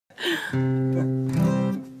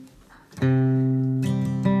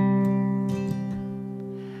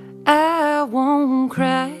I won't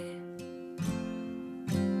cry.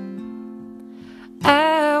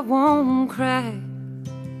 I won't cry.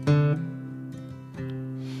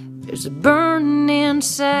 There's a burning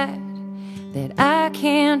inside that I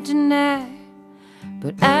can't deny,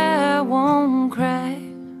 but I won't cry.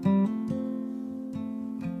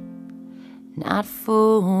 Not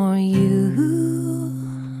for you.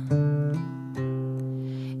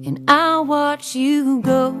 And I'll watch you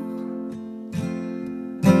go.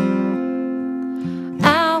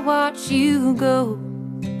 I'll watch you go.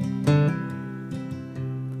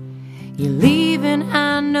 You're leaving,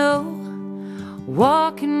 I know,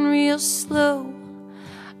 walking real slow.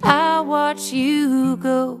 I'll watch you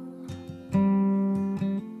go.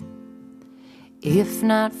 If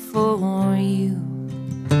not for you.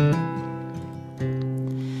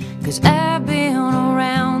 'Cause I've been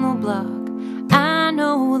around the block. I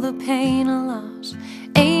know the pain of loss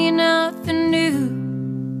ain't nothing new.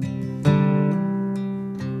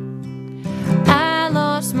 I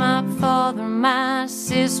lost my father, my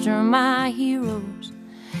sister, my heroes,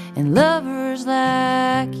 and lovers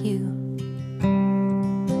like you.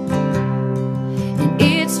 And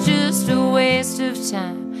it's just a waste of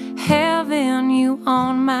time having you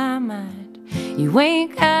on my mind. You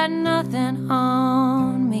ain't got nothing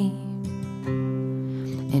on me.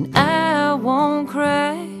 And I won't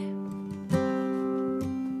cry.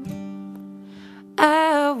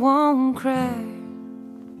 I won't cry.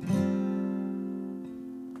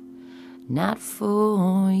 Not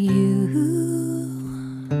for you.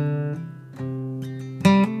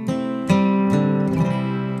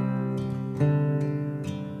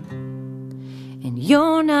 And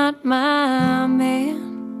you're not my man.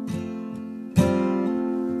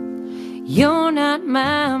 You're not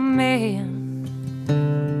my man.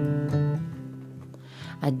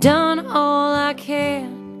 I've done all I can.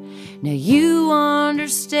 Now you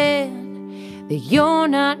understand that you're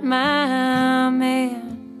not my man.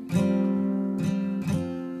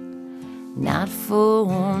 Not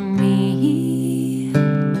for me.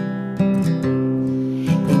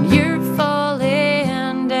 And you're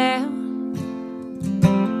falling down.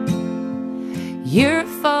 You're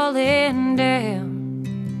falling down.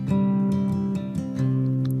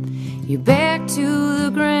 You're back to the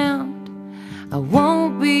ground. I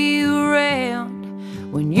won't be around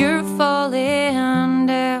when you're falling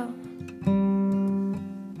down.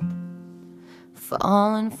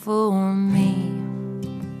 Falling for me.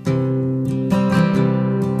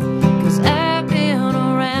 'Cause I've been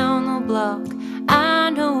around the block. I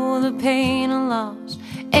know the pain of loss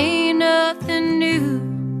ain't nothing new.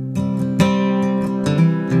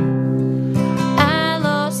 I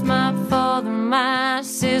lost my father, my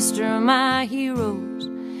sister, my heroes,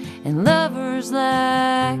 and lovers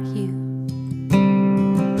like you.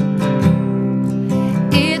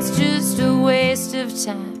 It's just a waste of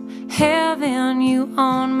time having you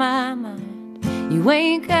on my mind. You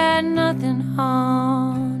ain't got nothing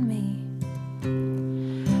on me.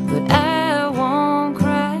 But I won't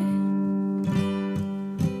cry.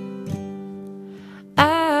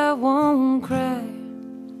 I won't cry.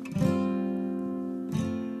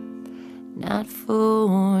 Not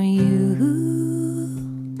for you.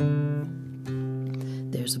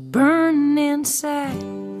 There's a burn inside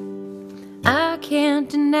I can't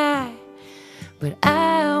deny, but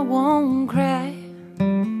I won't cry.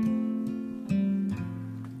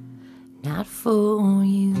 Not for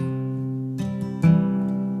you.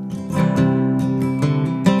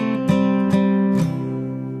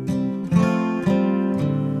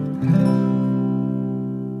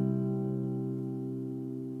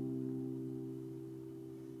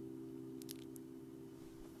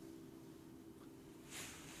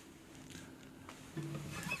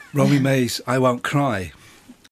 Romi Mayes, I Won't Cry.